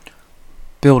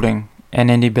Building an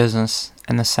indie business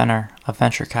in the center of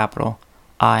venture capital.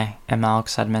 I am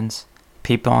Alex Edmonds.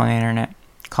 People on the internet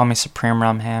call me Supreme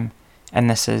Rumham, and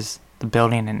this is the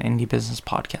Building an Indie Business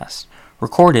podcast,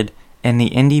 recorded in the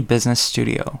Indie Business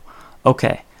Studio.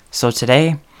 Okay, so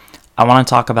today I want to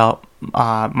talk about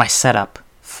my setup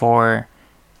for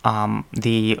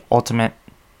the Ultimate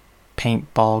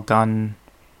Paintball Gun,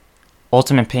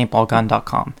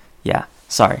 ultimatepaintballgun.com. Yeah,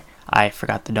 sorry, I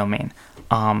forgot the domain.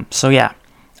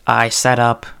 I set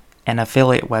up an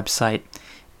affiliate website,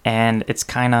 and it's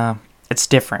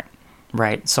different,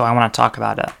 right? So I want to talk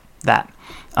about that.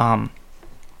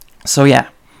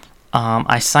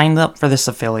 I signed up for this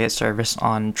affiliate service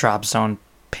on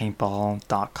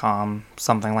dropzonepaintball.com,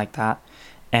 something like that,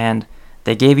 and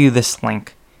they gave you this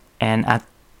link, and at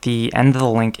the end of the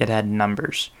link it had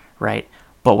numbers, right?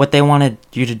 But what they wanted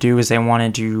you to do is they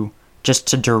wanted you just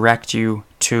to direct you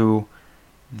to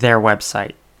their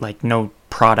website, like no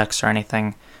products or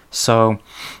anything. So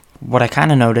what I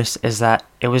kind of noticed is that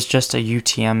it was just a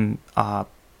UTM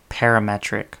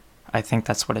parametric. I think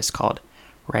that's what it's called,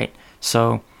 right?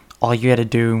 So all you had to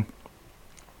do,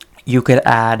 you could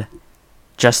add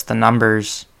just the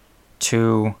numbers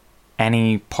to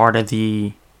any part of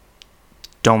the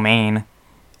domain,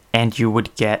 and you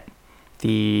would get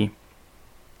the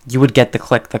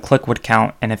click. The click would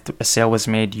count, and if a sale was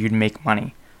made, you'd make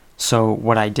money. So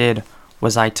what I did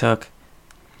was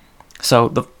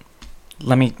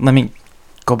let me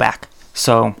go back.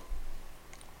 So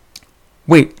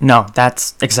wait, no,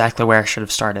 that's exactly where I should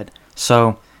have started.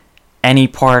 So any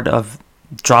part of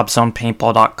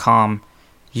dropzonepaintball.com,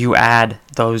 you add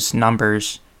those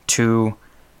numbers to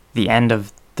the end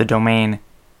of the domain,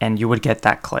 and you would get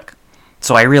that click.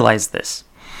 So I realized this.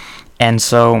 And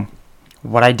so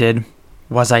what I did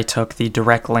was I took the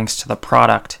direct links to the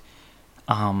product,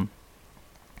 and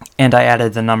I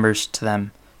added the numbers to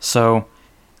them. So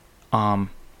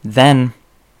then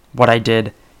what I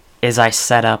did is I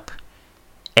set up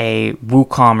a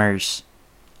WooCommerce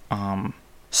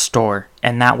store,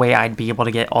 and that way I'd be able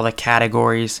to get all the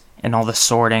categories and all the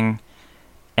sorting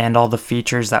and all the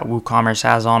features that WooCommerce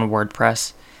has on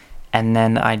WordPress, and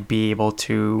then I'd be able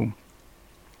to,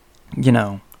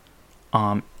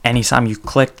 anytime you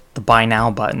click the buy now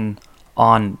button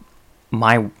on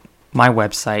my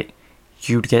website,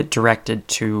 you'd get directed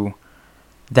to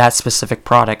that specific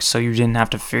product, so you didn't have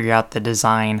to figure out the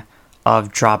design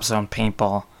of Drop Zone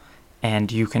Paintball, and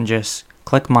you can just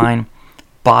click mine,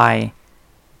 buy,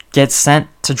 get sent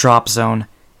to Drop Zone,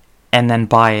 and then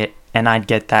buy it, and I'd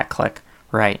get that click,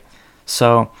 right?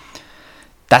 So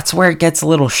that's where it gets a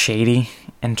little shady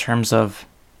in terms of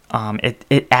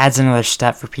it adds another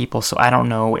step for people, so I don't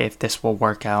know if this will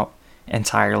work out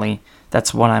entirely.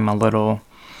 That's what I'm a little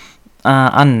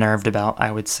unnerved about,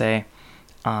 I would say.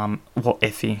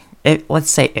 Iffy.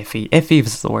 Let's say iffy. Iffy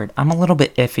is the word. I'm a little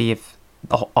bit iffy if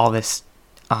all this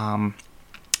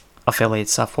affiliate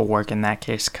stuff will work in that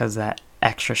case, because that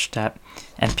extra step,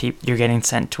 and you're getting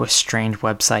sent to a strange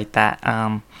website that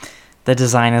the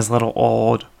design is a little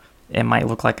old. It might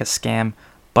look like a scam,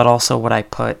 but also what I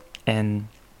put in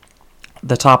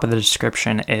the top of the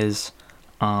description is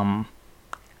you'll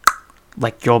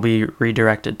be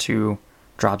redirected to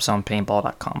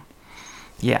dropzonepaintball.com.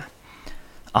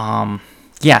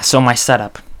 So my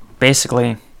setup,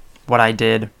 basically what I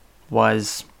did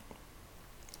was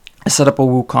I set up a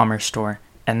WooCommerce store,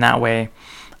 and that way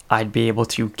I'd be able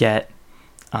to get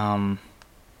all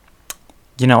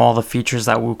the features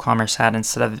that WooCommerce had,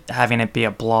 instead of having it be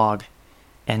a blog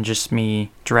and just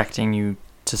me directing you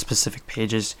to specific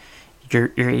pages.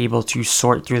 You're able to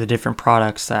sort through the different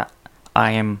products that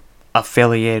I am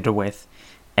affiliated with,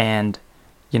 and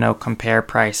compare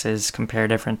prices, compare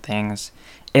different things.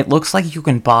 It looks like you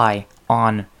can buy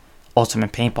on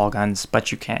Ultimate Paintball Guns,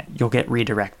 but you can't. You'll get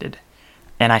redirected.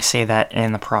 And I say that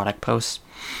in the product post,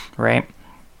 right?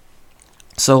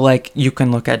 So you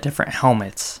can look at different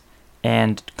helmets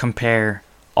and compare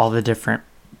all the different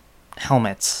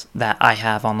helmets that I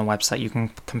have on the website. You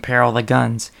can compare all the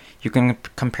guns. You can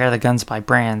compare the guns by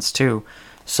brands too.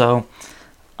 So,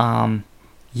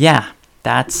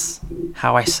 that's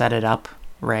how I set it up,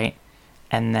 right?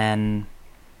 And then,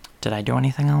 did I do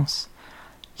anything else?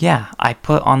 Yeah, I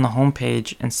put on the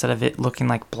homepage, instead of it looking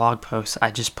like blog posts,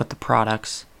 I just put the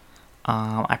products.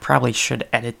 I probably should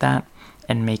edit that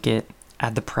and make it,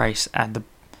 add the price,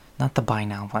 not the buy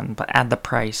now button, but add the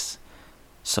price,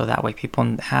 so that way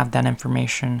people have that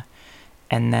information.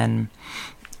 And then,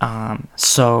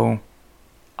 so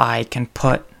I can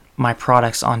put my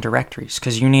products on directories,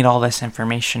 because you need all this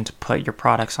information to put your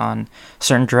products on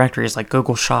certain directories like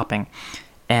Google Shopping.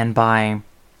 And by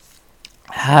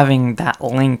having that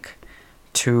link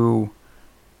to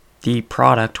the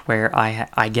product where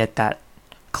I get that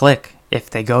click if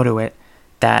they go to it,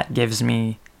 that gives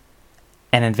me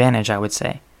an advantage, I would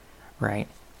say, right?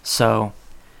 So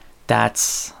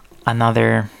that's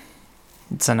another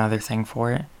thing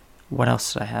for it. What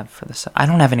else did I have for this? I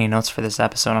don't have any notes for this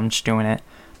episode. I'm just doing it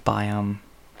by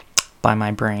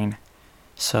my brain.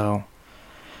 So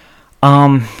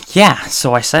yeah,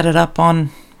 so I set it up on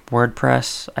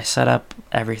WordPress. I set up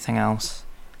everything else.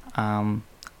 I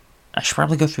should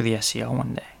probably go through the SEO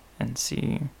one day and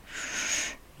see.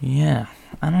 Yeah,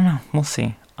 I don't know. We'll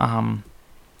see.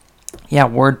 Yeah,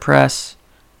 WordPress.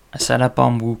 I set up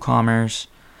on WooCommerce.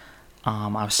 I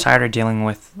was tired of dealing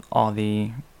with all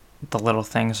the little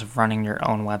things of running your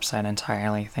own website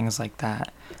entirely, things like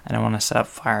that. I didn't want to set up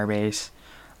Firebase.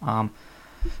 The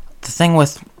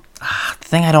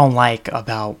thing I don't like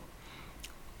about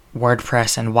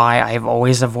WordPress and why I've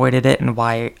always avoided it and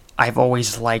why I've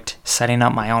always liked setting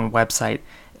up my own website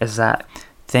is that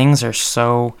things are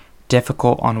so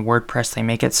difficult on WordPress. They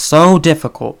make it so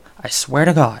difficult. I swear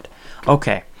to God.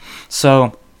 Okay,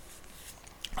 so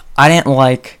I didn't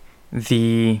like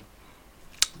the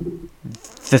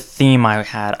theme I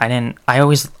had.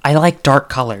 I like dark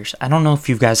colors. I don't know if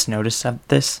you guys noticed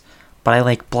this, but I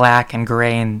like black and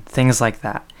gray and things like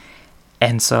that.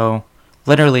 And so,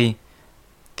 literally,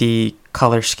 the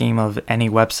color scheme of any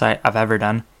website I've ever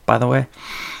done, by the way,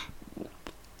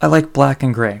 I like black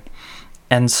and gray.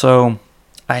 And so,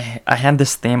 I had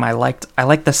this theme. I liked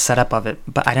the setup of it,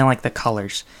 but I didn't like the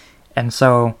colors. And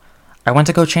so, I went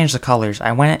to go change the colors.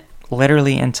 I went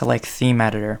literally into like Theme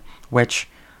Editor, which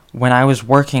when I was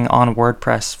working on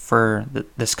WordPress for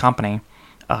this company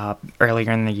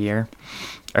earlier in the year,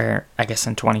 or I guess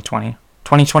in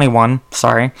 2021,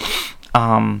 sorry,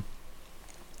 I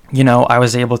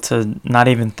was able to not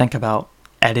even think about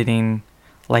editing,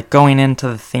 like going into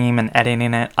the theme and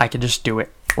editing it. I could just do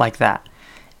it like that.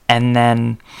 And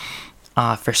then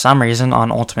for some reason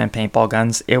on Ultimate Paintball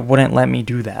Guns, it wouldn't let me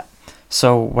do that.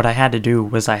 So what I had to do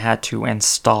was I had to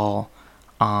install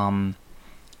not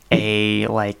a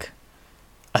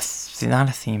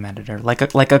theme editor,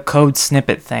 like a code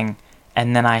snippet thing,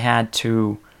 and then I had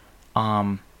to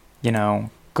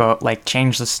go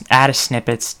change this, add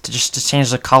snippets to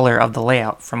change the color of the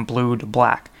layout from blue to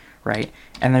black, right?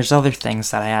 And there's other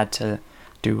things that I had to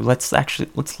do. Let's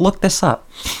look this up.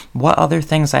 What other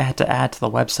things I had to add to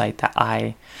the website that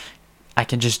I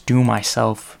can just do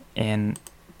myself in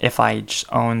if I just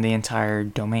own the entire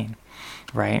domain,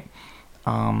 right?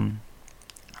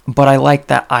 But I like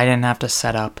that I didn't have to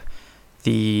set up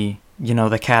the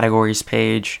categories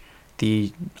page,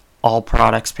 the all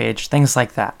products page, things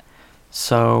like that.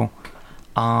 So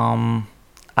I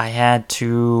had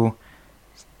to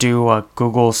do a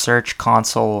Google Search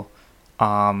Console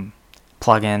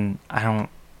plugin.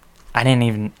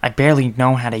 I barely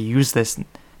know how to use this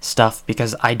stuff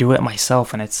because I do it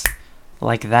myself and it's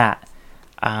like that.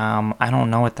 I don't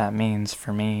know what that means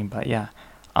for me, but yeah.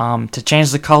 To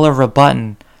change the color of a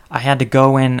button, I had to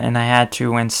go in and I had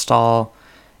to install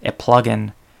a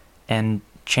plugin and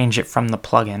change it from the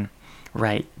plugin,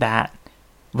 right? That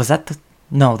wasn't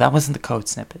the code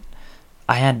snippet.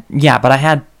 But I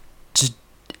had to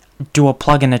do a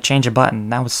plugin to change a button.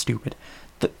 That was stupid.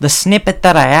 The snippet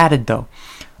that I added though,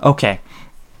 okay.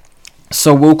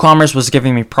 So WooCommerce was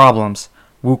giving me problems.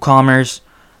 WooCommerce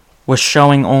was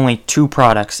showing only 2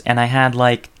 products, and I had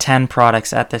like 10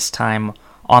 products at this time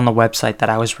on the website that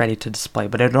I was ready to display,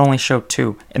 but it only showed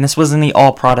 2. And this wasn't the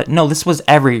all product. No, this was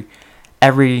every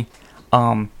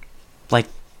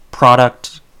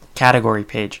product category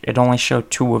page. It only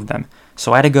showed 2 of them.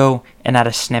 So I had to go and add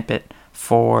a snippet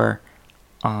for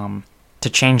to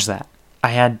change that. I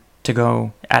had to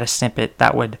go add a snippet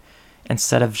that would,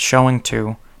 instead of showing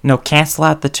 2, cancel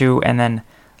out the 2 and then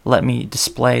let me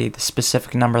display the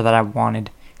specific number that I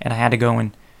wanted. And I had to go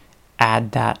and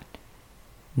add that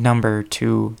number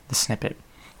to the snippet,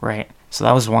 right? So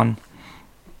that was one.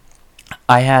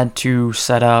 I had to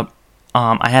set up,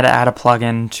 I had to add a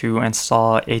plugin to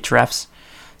install Ahrefs,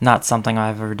 not something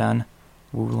I've ever done.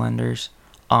 WooLenders.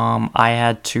 I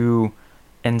had to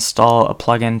install a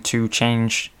plugin to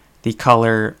change the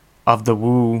color of the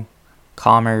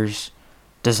WooCommerce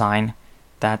design.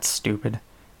 That's stupid.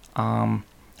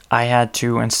 I had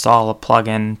to install a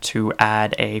plugin to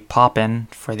add a pop-in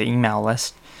for the email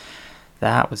list.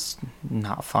 That was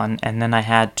not fun. And then I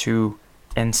had to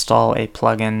install a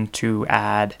plugin to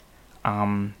add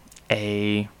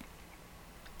a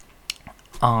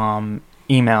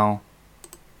email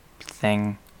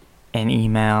thing, an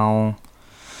email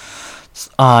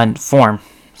form.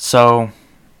 So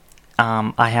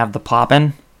I have the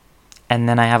pop-in, and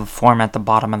then I have a form at the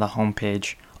bottom of the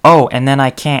homepage. Oh, and then I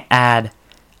can't add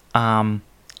an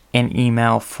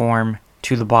email form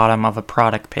to the bottom of a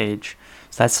product page.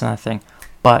 So that's another thing.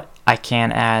 But I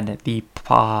can add the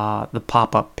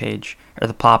pop-up page or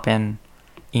the pop-in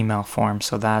email form.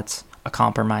 So that's a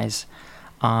compromise.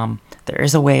 There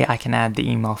is a way I can add the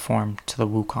email form to the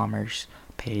WooCommerce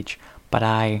page, but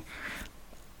I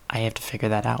have to figure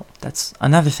that out. That's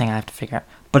another thing I have to figure out.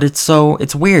 But it's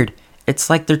weird. It's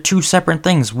like they're two separate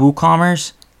things,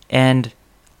 WooCommerce and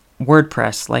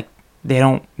WordPress. Like, they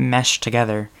don't mesh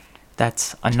together.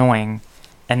 That's annoying.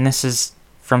 And this is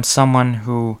from someone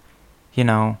who,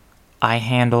 I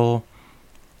handle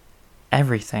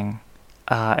everything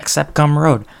except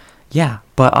Gumroad. Yeah,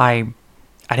 but I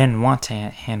didn't want to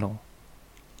handle.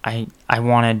 I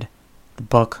wanted the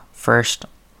book first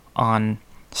on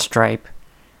Stripe,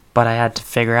 but I had to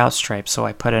figure out Stripe, so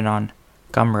I put it on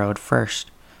Gumroad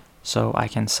first, so I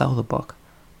can sell the book,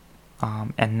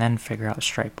 and then figure out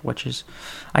Stripe,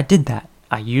 I did that.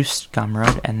 I used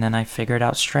Gumroad, and then I figured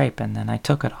out Stripe, and then I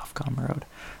took it off Gumroad,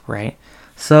 right?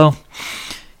 So,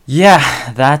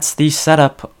 yeah, that's the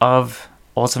setup of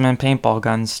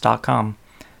UltimatePaintballGuns.com.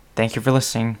 Thank you for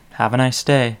listening. Have a nice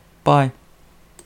day. Bye.